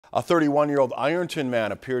A 31-year-old Ironton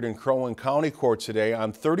man appeared in Crow Wing County Court today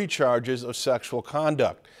on 30 charges of sexual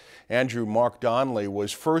conduct. Andrew Mark Donnelly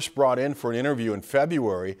was first brought in for an interview in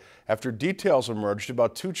February after details emerged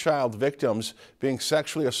about two child victims being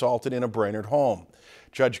sexually assaulted in a Brainerd home.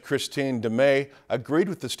 Judge Christine DeMay agreed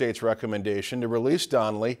with the state's recommendation to release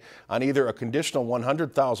Donnelly on either a conditional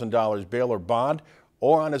 $100,000 bail or bond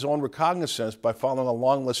or on his own recognizance by following a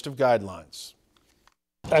long list of guidelines.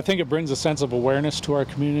 I think it brings a sense of awareness to our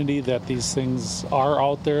community that these things are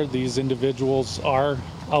out there, these individuals are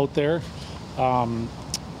out there.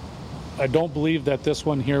 I don't believe that this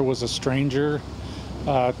one here was a stranger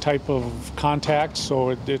type of contact,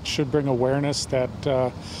 so it should bring awareness that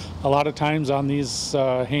a lot of times on these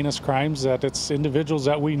heinous crimes that it's individuals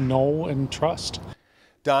that we know and trust.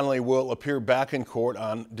 Donnelly will appear back in court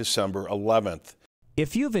on December 11th.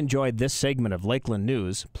 If you've enjoyed this segment of Lakeland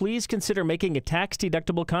News, please consider making a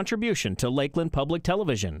tax-deductible contribution to Lakeland Public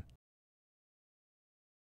Television.